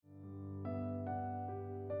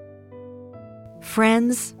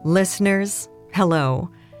Friends, listeners, hello.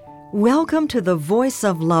 Welcome to the Voice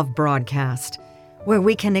of Love broadcast, where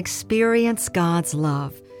we can experience God's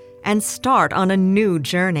love and start on a new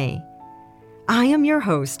journey. I am your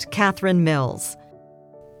host, Catherine Mills.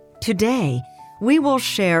 Today, we will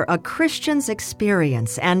share a Christian's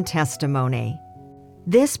experience and testimony.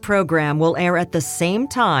 This program will air at the same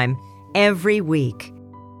time every week.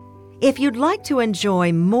 If you'd like to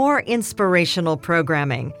enjoy more inspirational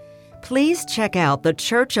programming, please check out the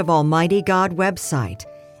Church of Almighty God website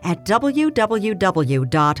at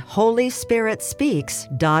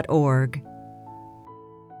www.holyspiritspeaks.org.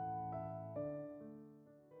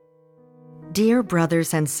 Dear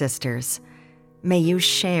brothers and sisters, may you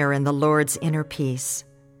share in the Lord's inner peace.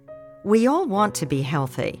 We all want to be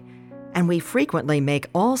healthy, and we frequently make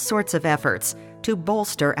all sorts of efforts to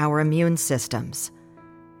bolster our immune systems.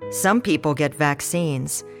 Some people get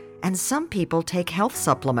vaccines, and some people take health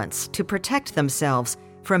supplements to protect themselves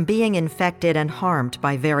from being infected and harmed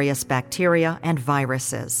by various bacteria and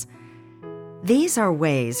viruses. These are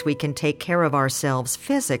ways we can take care of ourselves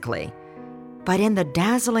physically, but in the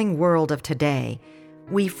dazzling world of today,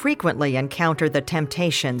 we frequently encounter the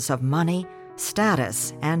temptations of money,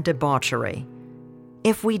 status, and debauchery.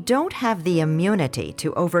 If we don't have the immunity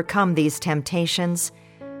to overcome these temptations,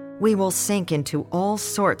 we will sink into all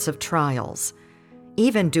sorts of trials,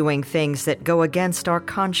 even doing things that go against our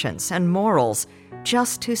conscience and morals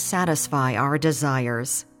just to satisfy our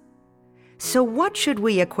desires. So what should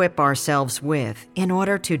we equip ourselves with in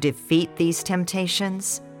order to defeat these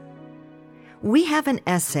temptations? We have an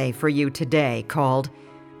essay for you today called,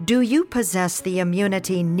 "Do You Possess the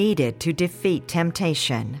Immunity Needed to Defeat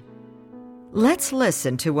Temptation?" Let's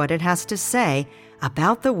listen to what it has to say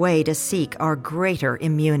about the way to seek our greater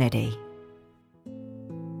immunity.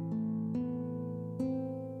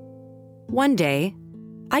 One day,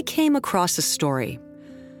 I came across a story.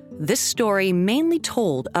 This story mainly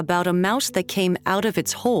told about a mouse that came out of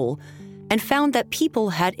its hole and found that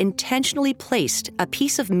people had intentionally placed a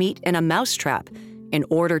piece of meat in a mousetrap in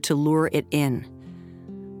order to lure it in.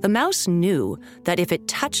 The mouse knew that if it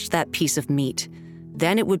touched that piece of meat,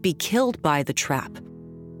 then it would be killed by the trap.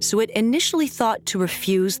 So it initially thought to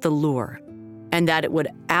refuse the lure, and that it would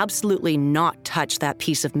absolutely not touch that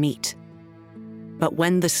piece of meat. But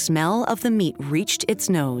when the smell of the meat reached its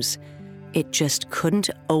nose, it just couldn't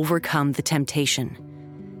overcome the temptation.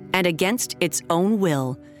 And against its own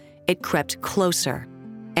will, it crept closer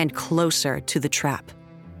and closer to the trap.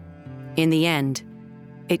 In the end,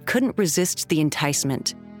 it couldn't resist the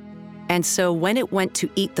enticement. And so when it went to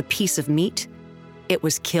eat the piece of meat, it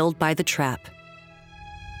was killed by the trap.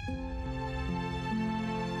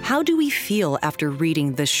 How do we feel after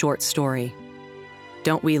reading this short story?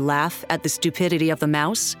 Don't we laugh at the stupidity of the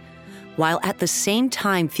mouse, while at the same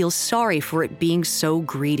time feel sorry for it being so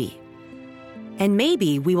greedy? And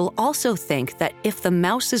maybe we will also think that if the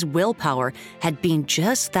mouse's willpower had been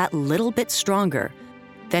just that little bit stronger,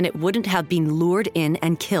 then it wouldn't have been lured in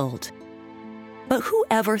and killed. But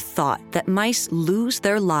whoever thought that mice lose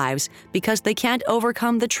their lives because they can't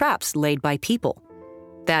overcome the traps laid by people?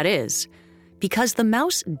 That is, because the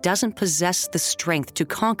mouse doesn't possess the strength to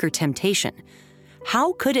conquer temptation.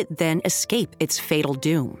 How could it then escape its fatal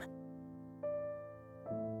doom?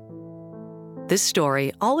 This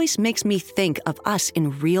story always makes me think of us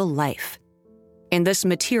in real life. In this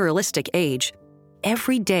materialistic age,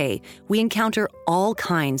 every day we encounter all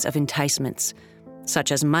kinds of enticements,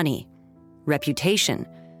 such as money, reputation,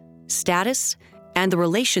 status, and the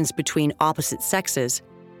relations between opposite sexes,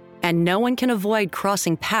 and no one can avoid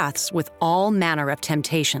crossing paths with all manner of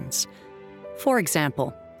temptations. For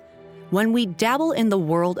example, when we dabble in the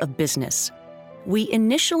world of business, we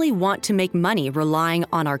initially want to make money relying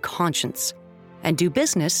on our conscience and do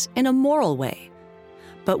business in a moral way.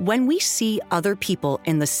 But when we see other people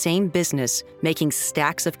in the same business making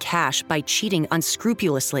stacks of cash by cheating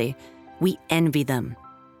unscrupulously, we envy them.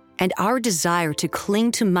 And our desire to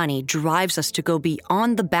cling to money drives us to go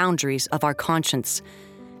beyond the boundaries of our conscience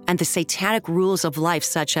and the satanic rules of life,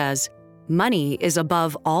 such as, money is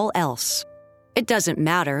above all else. It doesn't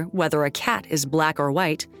matter whether a cat is black or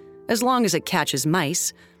white, as long as it catches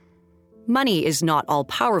mice. Money is not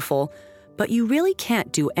all-powerful, but you really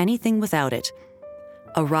can't do anything without it.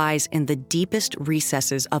 Arise in the deepest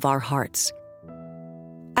recesses of our hearts.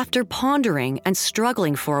 After pondering and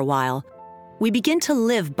struggling for a while, we begin to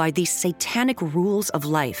live by these satanic rules of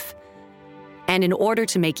life. And in order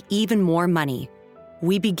to make even more money,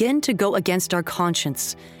 we begin to go against our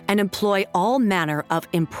conscience and employ all manner of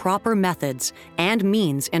improper methods and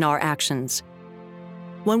means in our actions.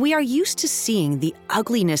 When we are used to seeing the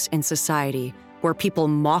ugliness in society, where people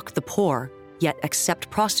mock the poor, yet accept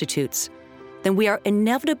prostitutes, then we are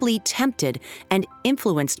inevitably tempted and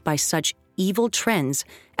influenced by such evil trends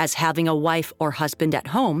as having a wife or husband at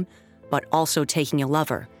home, but also taking a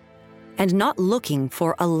lover, and not looking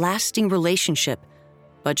for a lasting relationship,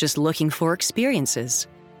 but just looking for experiences.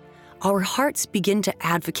 Our hearts begin to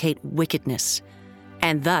advocate wickedness,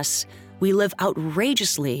 and thus we live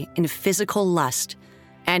outrageously in physical lust,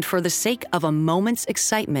 and for the sake of a moment's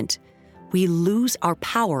excitement, we lose our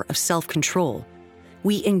power of self-control.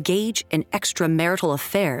 We engage in extramarital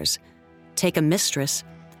affairs, take a mistress,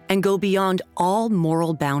 and go beyond all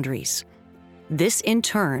moral boundaries. This, in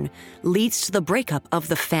turn, leads to the breakup of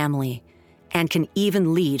the family and can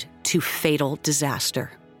even lead to fatal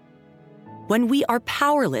disaster. When we are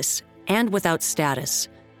powerless and without status,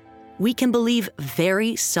 we can believe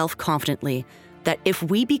very self-confidently that if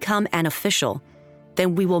we become an official,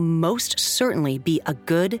 then we will most certainly be a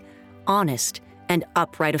good, honest, and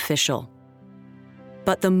upright official.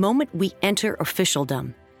 But the moment we enter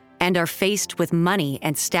officialdom and are faced with money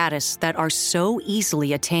and status that are so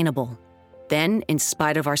easily attainable, then, in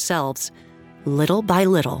spite of ourselves, little by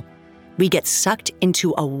little, we get sucked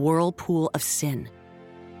into a whirlpool of sin.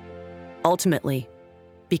 Ultimately,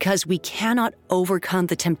 because we cannot overcome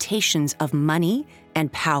the temptations of money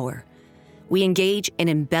and power, we engage in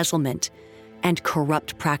embezzlement and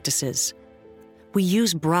corrupt practices. We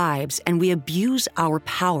use bribes and we abuse our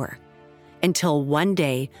power until one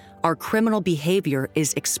day our criminal behavior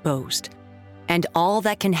is exposed. And all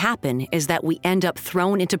that can happen is that we end up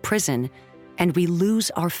thrown into prison and we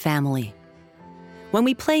lose our family. When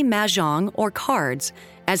we play mahjong or cards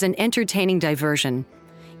as an entertaining diversion,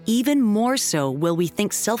 even more so will we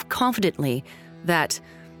think self-confidently that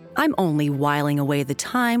I'm only whiling away the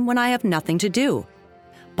time when I have nothing to do.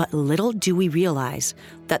 But little do we realize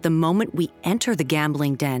that the moment we enter the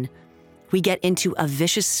gambling den, we get into a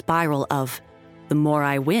vicious spiral of, the more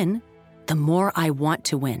I win, the more I want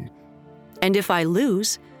to win. And if I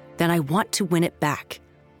lose, then I want to win it back.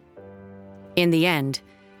 In the end,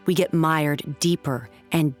 we get mired deeper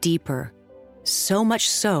and deeper, so much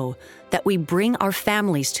so that we bring our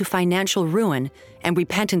families to financial ruin and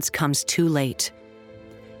repentance comes too late.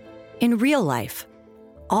 In real life,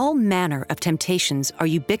 all manner of temptations are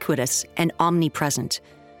ubiquitous and omnipresent.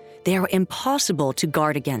 They are impossible to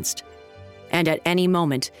guard against. And at any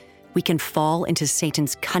moment, we can fall into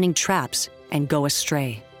Satan's cunning traps and go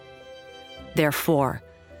astray. Therefore,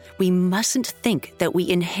 we mustn't think that we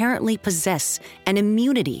inherently possess an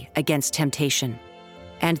immunity against temptation.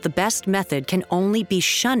 And the best method can only be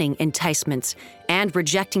shunning enticements and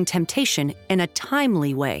rejecting temptation in a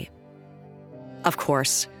timely way. Of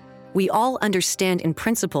course, we all understand in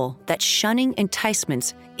principle that shunning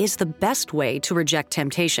enticements is the best way to reject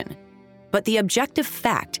temptation. But the objective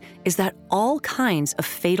fact is that all kinds of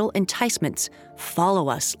fatal enticements follow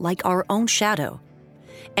us like our own shadow.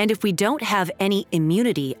 And if we don't have any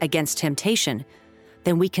immunity against temptation,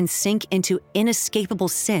 then we can sink into inescapable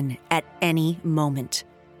sin at any moment.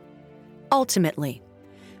 Ultimately,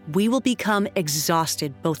 we will become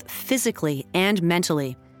exhausted both physically and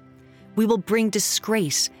mentally. We will bring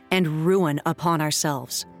disgrace and ruin upon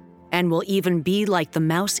ourselves, and will even be like the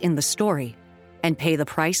mouse in the story and pay the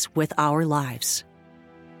price with our lives.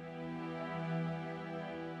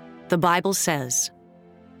 The Bible says,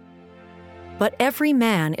 "But every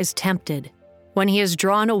man is tempted when he is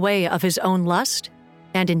drawn away of his own lust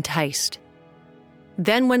and enticed.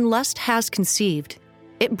 Then when lust has conceived,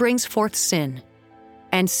 it brings forth sin,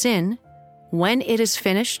 and sin, when it is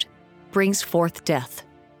finished, brings forth death."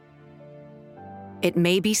 It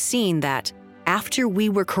may be seen that, after we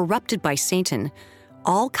were corrupted by Satan,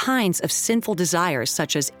 all kinds of sinful desires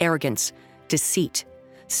such as arrogance, deceit,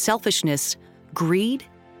 selfishness, greed,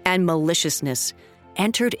 and maliciousness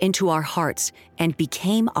entered into our hearts and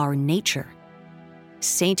became our nature.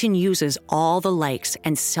 Satan uses all the likes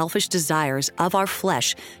and selfish desires of our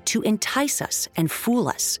flesh to entice us and fool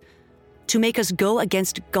us, to make us go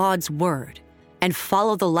against God's word and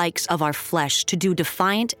follow the likes of our flesh to do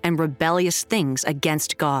defiant and rebellious things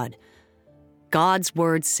against God. God's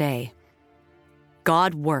words say,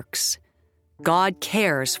 God works, God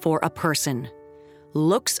cares for a person,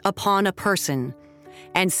 looks upon a person,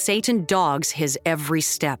 and Satan dogs his every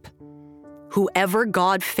step. Whoever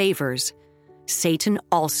God favors, Satan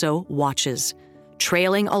also watches,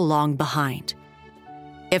 trailing along behind.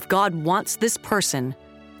 If God wants this person,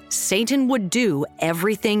 Satan would do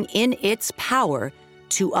everything in its power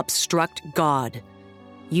to obstruct God,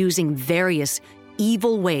 using various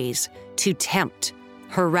evil ways to tempt,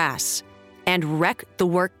 harass, and wreck the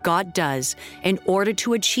work God does in order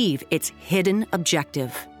to achieve its hidden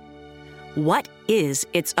objective. What is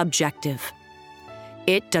its objective?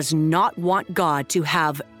 It does not want God to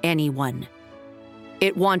have anyone.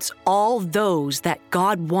 It wants all those that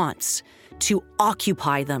God wants to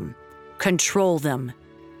occupy them, control them,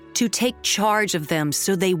 to take charge of them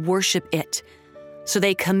so they worship it, so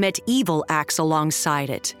they commit evil acts alongside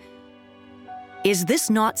it. Is this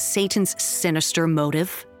not Satan's sinister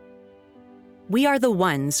motive? We are the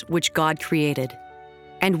ones which God created,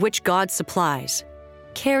 and which God supplies,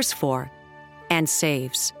 cares for, and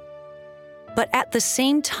saves. But at the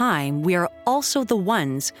same time, we are also the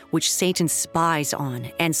ones which Satan spies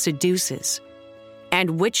on and seduces,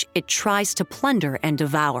 and which it tries to plunder and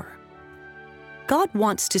devour. God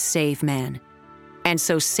wants to save man, and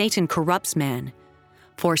so Satan corrupts man,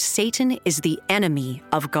 for Satan is the enemy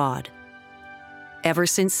of God. Ever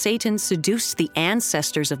since Satan seduced the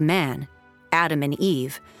ancestors of man, Adam and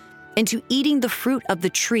Eve, into eating the fruit of the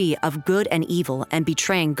tree of good and evil and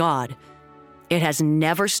betraying God, it has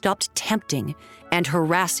never stopped tempting and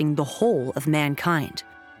harassing the whole of mankind.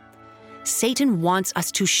 Satan wants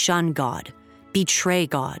us to shun God, betray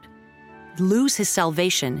God, lose his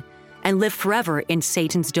salvation, and live forever in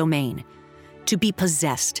Satan's domain, to be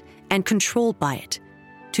possessed and controlled by it,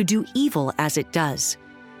 to do evil as it does,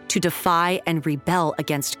 to defy and rebel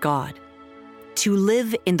against God, to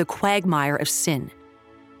live in the quagmire of sin,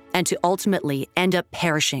 and to ultimately end up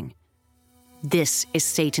perishing. This is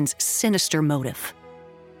Satan's sinister motive.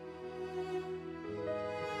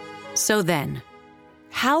 So then,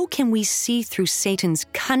 how can we see through Satan's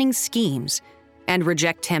cunning schemes and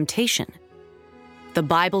reject temptation? The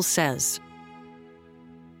Bible says,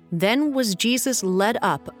 "Then was Jesus led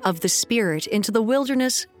up of the Spirit into the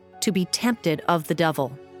wilderness to be tempted of the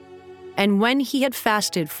devil. And when he had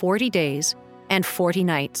fasted 40 days and 40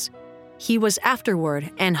 nights, he was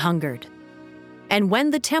afterward and hungered. And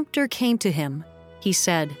when the tempter came to him, he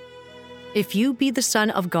said, 'If you be the Son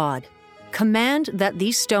of God, command that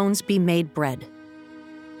these stones be made bread.'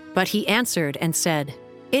 But he answered and said,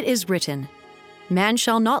 'It is written, Man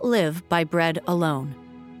shall not live by bread alone,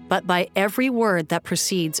 but by every word that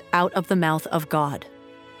proceeds out of the mouth of God.'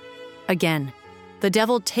 Again, the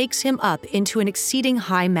devil takes him up into an exceeding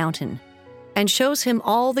high mountain, and shows him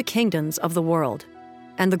all the kingdoms of the world,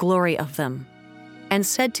 and the glory of them, and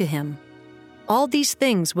said to him, 'All these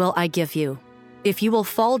things will I give you, if you will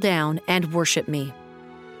fall down and worship me.'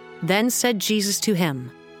 Then said Jesus to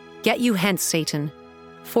him, 'Get you hence, Satan,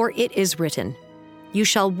 for it is written, You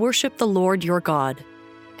shall worship the Lord your God,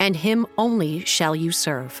 and him only shall you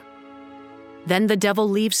serve.' Then the devil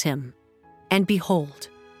leaves him, and behold,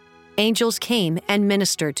 angels came and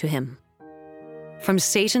ministered to him." From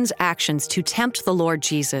Satan's actions to tempt the Lord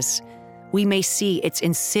Jesus, we may see its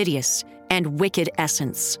insidious and wicked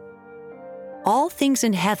essence. All things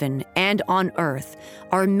in heaven and on earth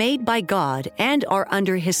are made by God and are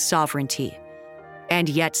under his sovereignty, and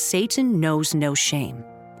yet Satan knows no shame.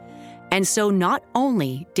 And so not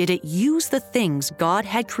only did it use the things God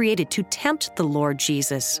had created to tempt the Lord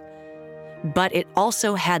Jesus, but it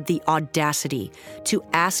also had the audacity to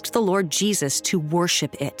ask the Lord Jesus to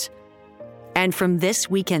worship it. And from this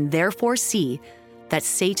we can therefore see that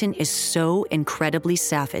Satan is so incredibly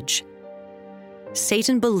savage.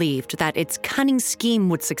 Satan believed that its cunning scheme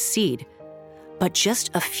would succeed, but just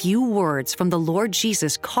a few words from the Lord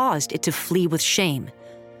Jesus caused it to flee with shame.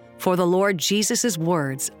 For the Lord Jesus'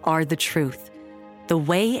 words are the truth, the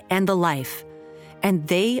way and the life, and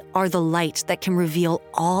they are the light that can reveal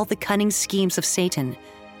all the cunning schemes of Satan,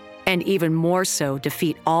 and even more so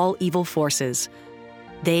defeat all evil forces.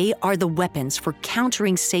 They are the weapons for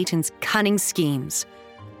countering Satan's cunning schemes.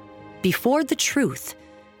 Before the truth,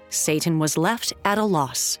 Satan was left at a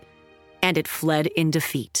loss, and it fled in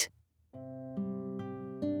defeat.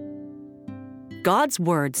 God's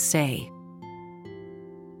words say,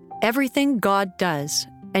 "Everything God does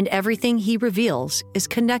and everything he reveals is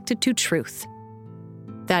connected to truth.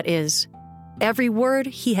 That is, every word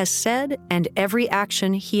he has said and every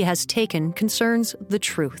action he has taken concerns the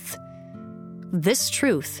truth. This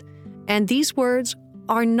truth and these words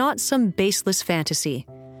are not some baseless fantasy,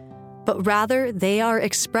 but rather they are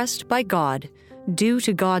expressed by God due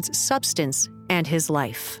to God's substance and his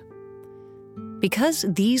life. Because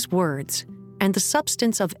these words and the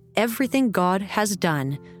substance of everything God has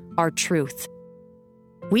done are truth,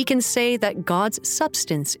 we can say that God's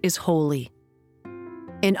substance is holy.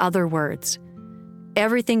 In other words,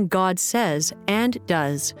 everything God says and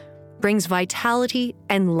does brings vitality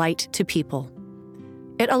and light to people.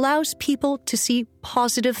 It allows people to see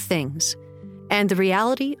positive things and the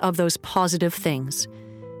reality of those positive things,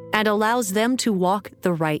 and allows them to walk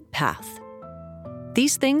the right path.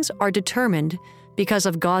 These things are determined because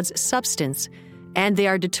of God's substance and they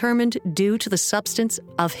are determined due to the substance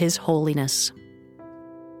of His holiness.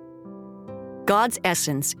 God's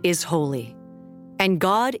essence is holy, and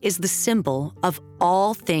God is the symbol of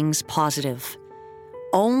all things positive.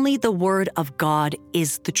 Only the Word of God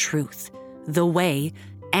is the truth, the way,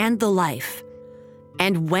 and the life.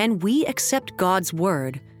 And when we accept God's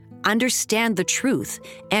Word, understand the truth,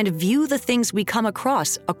 and view the things we come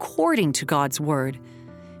across according to God's Word,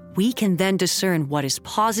 we can then discern what is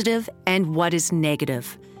positive and what is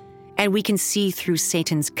negative, and we can see through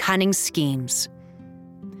Satan's cunning schemes.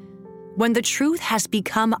 When the truth has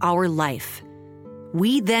become our life,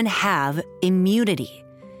 we then have immunity,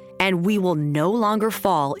 and we will no longer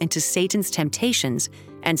fall into Satan's temptations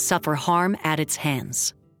and suffer harm at its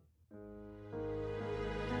hands.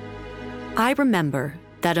 I remember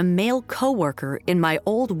that a male coworker in my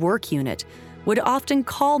old work unit would often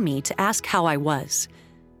call me to ask how I was,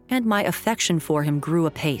 and my affection for him grew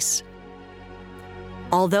apace.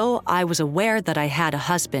 Although I was aware that I had a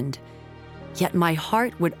husband, yet my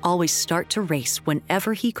heart would always start to race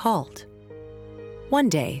whenever he called. One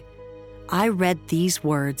day, I read these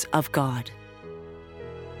words of God.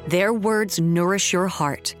 Their words nourish your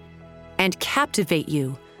heart and captivate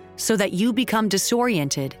you so that you become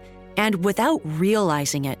disoriented, and without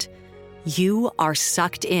realizing it, you are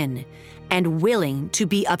sucked in and willing to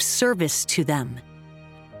be of service to them.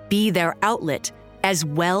 Be their outlet as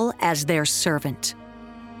well as their servant.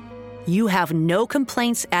 You have no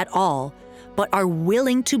complaints at all, but are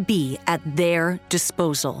willing to be at their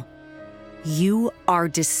disposal. You are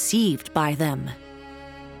deceived by them.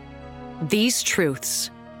 These truths,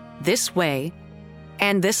 this way,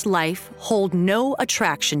 and this life hold no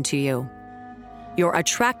attraction to you. You're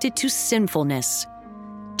attracted to sinfulness,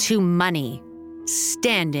 to money,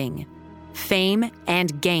 standing, fame,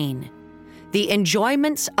 and gain, the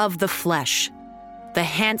enjoyments of the flesh, the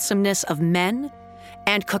handsomeness of men,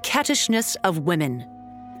 and coquettishness of women.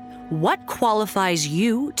 What qualifies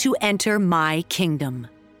you to enter my kingdom?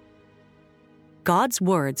 God's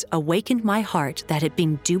words awakened my heart that had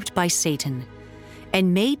been duped by Satan,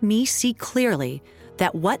 and made me see clearly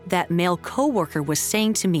that what that male coworker was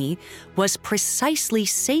saying to me was precisely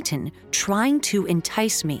Satan trying to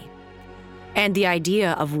entice me. And the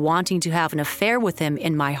idea of wanting to have an affair with him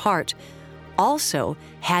in my heart also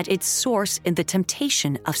had its source in the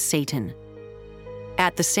temptation of Satan.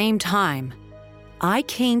 At the same time, I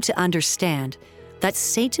came to understand that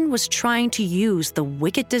Satan was trying to use the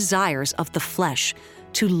wicked desires of the flesh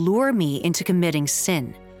to lure me into committing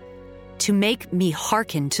sin, to make me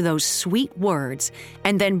hearken to those sweet words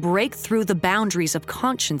and then break through the boundaries of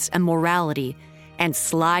conscience and morality and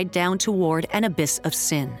slide down toward an abyss of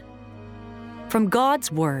sin. From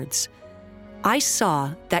God's words, I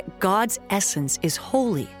saw that God's essence is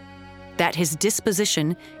holy, that His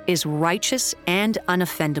disposition is righteous and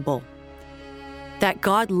unoffendable, that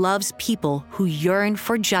God loves people who yearn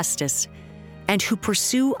for justice and who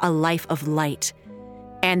pursue a life of light,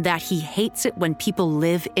 and that He hates it when people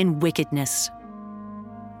live in wickedness.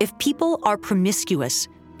 If people are promiscuous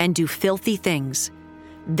and do filthy things,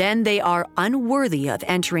 then they are unworthy of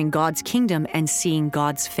entering God's kingdom and seeing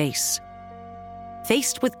God's face.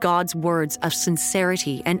 Faced with God's words of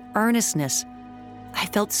sincerity and earnestness, I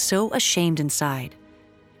felt so ashamed inside,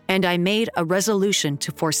 and I made a resolution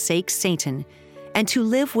to forsake Satan and to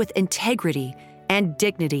live with integrity and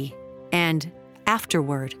dignity, and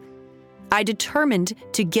afterward, I determined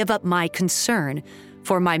to give up my concern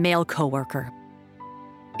for my male coworker.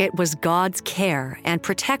 It was God's care and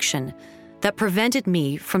protection that prevented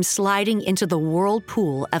me from sliding into the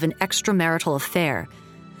whirlpool of an extramarital affair,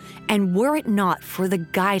 and were it not for the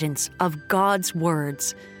guidance of God's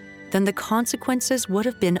words, then the consequences would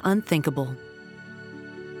have been unthinkable.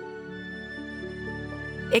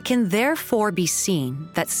 It can therefore be seen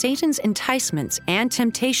that Satan's enticements and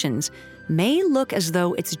temptations may look as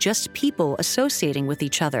though it's just people associating with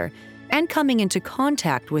each other and coming into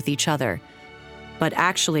contact with each other. But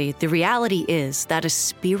actually, the reality is that a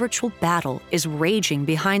spiritual battle is raging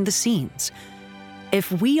behind the scenes. If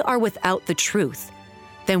we are without the truth,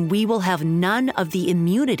 then we will have none of the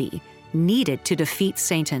immunity needed to defeat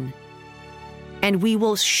Satan. And we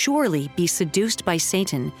will surely be seduced by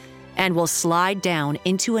Satan and will slide down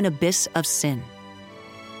into an abyss of sin.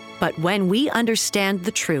 But when we understand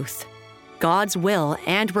the truth, God's will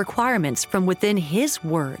and requirements from within His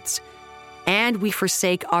words, and we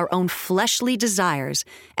forsake our own fleshly desires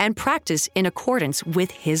and practice in accordance with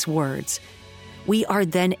His words, we are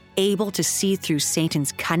then able to see through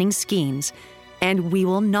Satan's cunning schemes, and we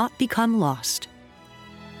will not become lost.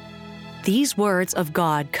 These words of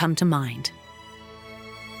God come to mind.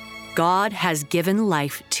 God has given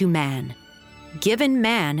life to man, given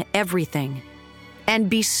man everything, and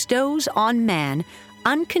bestows on man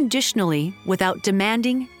unconditionally without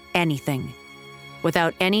demanding anything,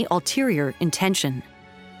 without any ulterior intention.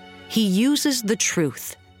 He uses the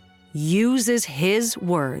truth, uses his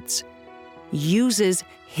words, uses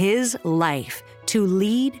his life to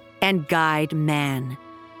lead and guide man,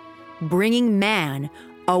 bringing man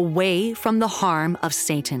away from the harm of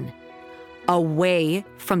Satan, away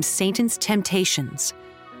from Satan's temptations,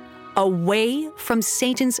 away from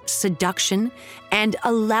Satan's seduction, and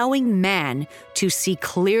allowing man to see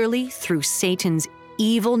clearly through Satan's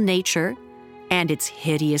evil nature and its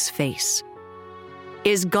hideous face.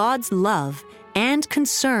 Is God's love and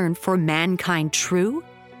concern for mankind true?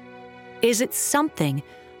 Is it something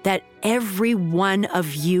that every one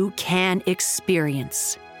of you can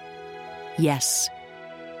experience? Yes.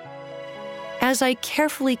 As I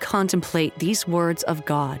carefully contemplate these words of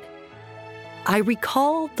God, I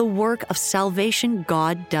recall the work of salvation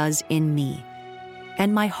God does in me,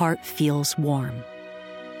 and my heart feels warm.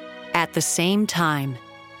 At the same time,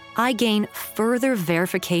 I gain further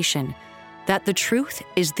verification that the truth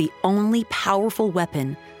is the only powerful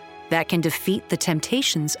weapon that can defeat the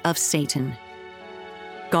temptations of Satan.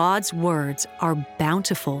 God's words are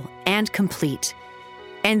bountiful and complete,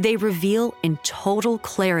 and they reveal in total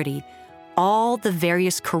clarity all the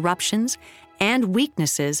various corruptions and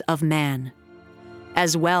weaknesses of man,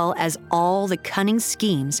 as well as all the cunning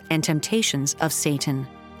schemes and temptations of Satan.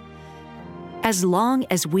 As long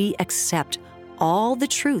as we accept all the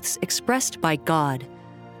truths expressed by God,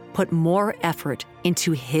 put more effort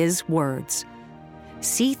into His words,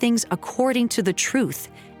 see things according to the truth,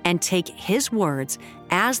 and take His words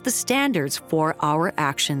as the standards for our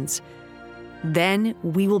actions, then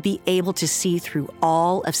we will be able to see through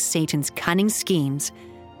all of Satan's cunning schemes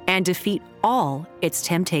and defeat all its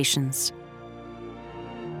temptations.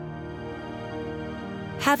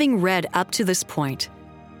 Having read up to this point,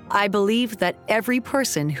 I believe that every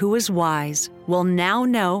person who is wise will now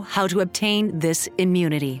know how to obtain this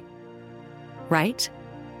immunity. Right?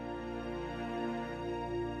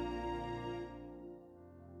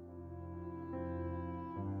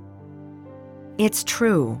 It's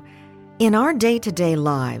true. In our day-to-day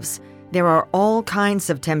lives, there are all kinds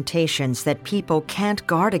of temptations that people can't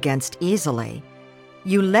guard against easily.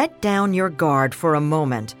 You let down your guard for a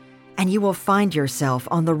moment, and you will find yourself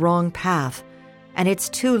on the wrong path, and it's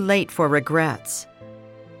too late for regrets.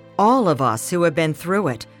 All of us who have been through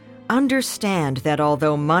it understand that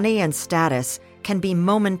although money and status can be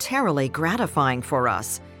momentarily gratifying for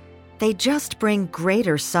us, they just bring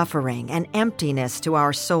greater suffering and emptiness to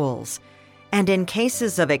our souls, and in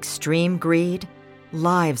cases of extreme greed,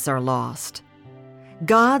 lives are lost.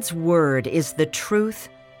 God's Word is the truth,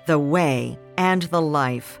 the way, and the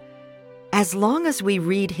life. As long as we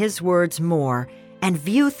read His words more and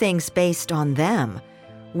view things based on them,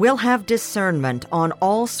 we'll have discernment on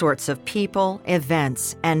all sorts of people,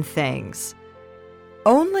 events, and things.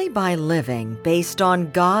 Only by living based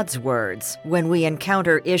on God's words when we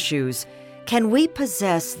encounter issues can we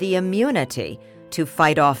possess the immunity to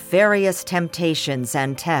fight off various temptations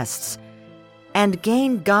and tests and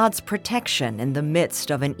gain God's protection in the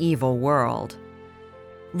midst of an evil world.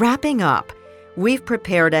 Wrapping up, we've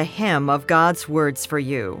prepared a hymn of God's words for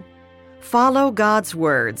you. Follow God's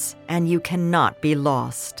words, and you cannot be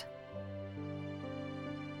lost.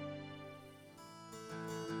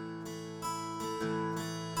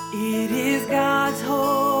 It is God's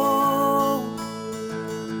hope.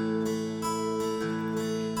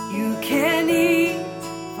 You can eat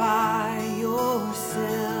by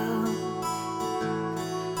yourself,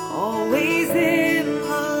 always in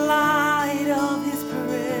the light of His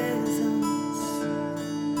presence,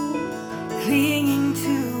 clinging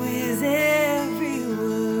to His every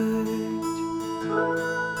word.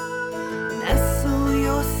 Nestle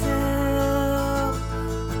yourself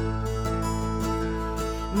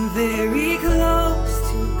very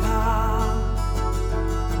close to God,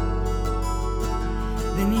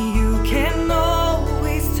 then you can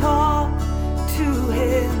always talk to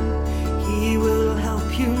Him. He will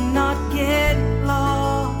help you not get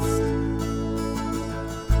lost.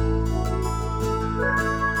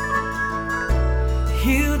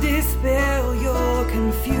 He'll dispel your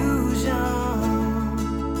confusion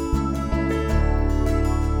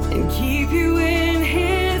and keep you in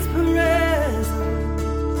His presence.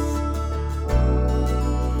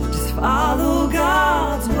 Just follow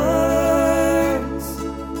God's words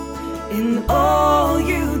in all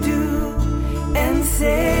you do and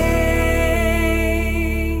say.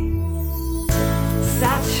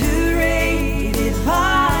 Saturated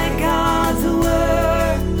by God's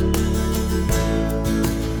word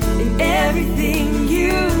in everything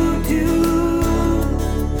you do,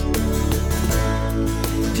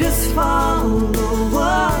 just follow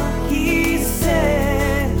what he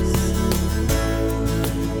says,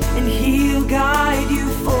 and he'll guide you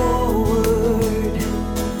forward.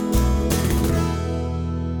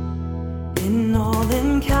 In all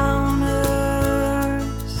encounters,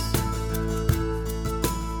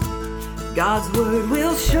 God's word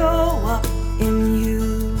will show up in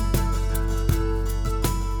you,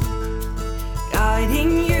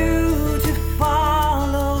 guiding you to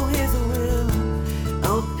follow his will,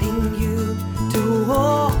 helping you to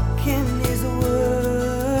walk in his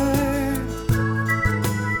word,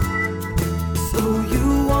 so you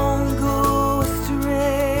won't go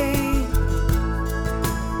astray.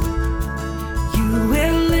 You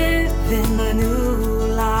will live in the new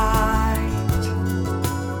light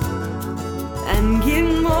and get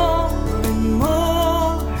more and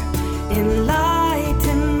more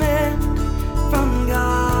enlightenment from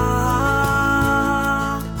God.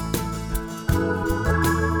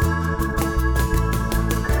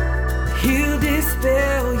 He'll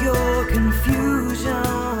dispel your confusion,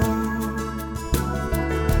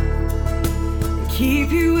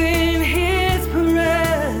 keep you in his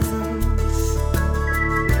presence.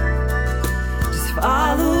 Just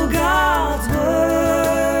follow God's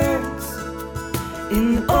words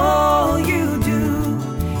in all you do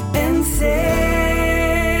and say.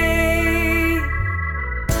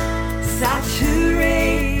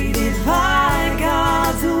 Saturated by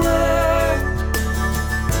God's word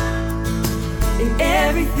in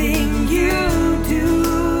everything you do,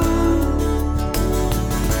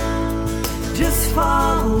 just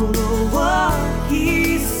follow what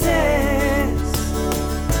he says,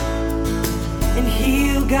 and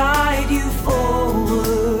he'll guide you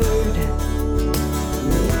forward.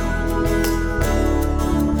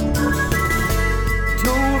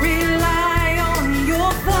 Don't rely on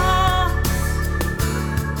your thoughts,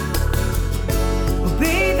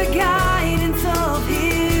 obey the guidance of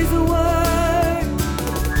his word.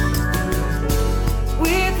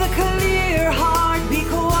 With a clear heart, be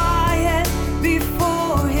quiet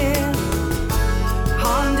before him,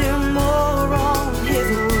 ponder more on his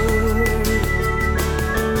word.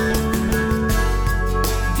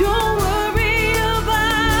 Don't worry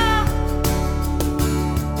about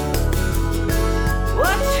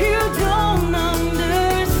what you don't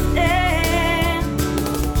understand.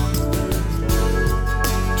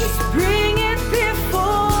 Just bring it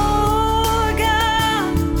before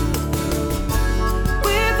God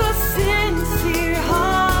with a sincere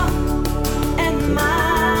heart and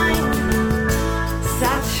mind.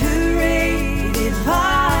 Saturated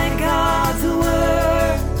by God's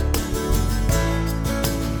word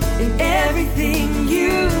in everything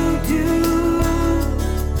you do,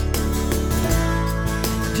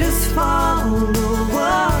 just follow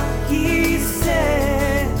what he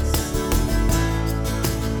says,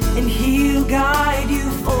 and he'll guide you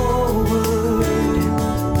forward.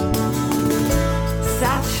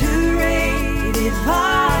 Saturated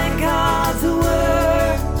by God's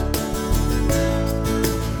word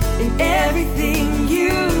in everything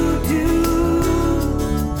you do,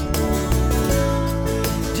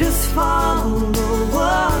 just follow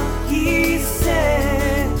what he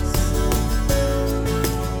says,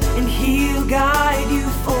 and he'll guide you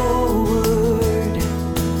forward.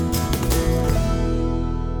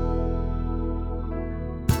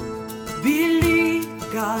 Believe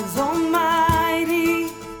God's almighty,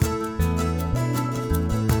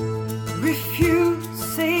 refuse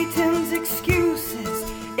Satan's excuses,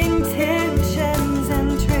 intentions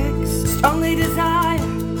and tricks. Strongly desire,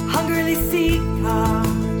 hungrily seek God.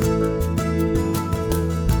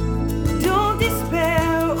 Don't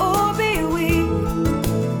despair or be weak,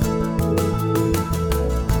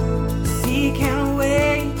 seek and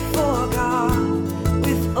wait for God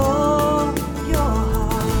with all your heart.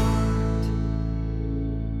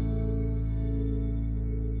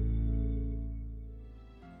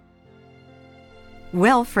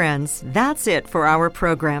 Well, friends, that's it for our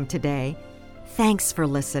program today. Thanks for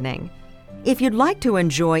listening. If you'd like to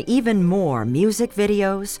enjoy even more music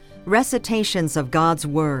videos, recitations of God's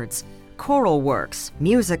words, choral works,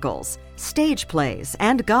 musicals, stage plays,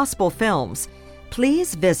 and gospel films,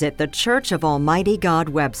 please visit the Church of Almighty God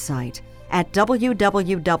website at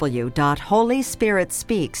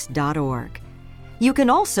www.holyspearitspeaks.org. You can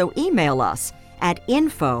also email us at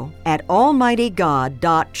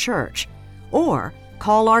info@almightygod.church or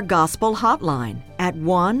call our gospel hotline at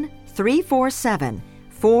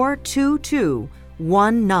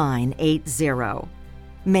 1-347-422-1980.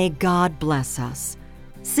 May God bless us.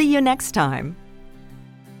 See you next time.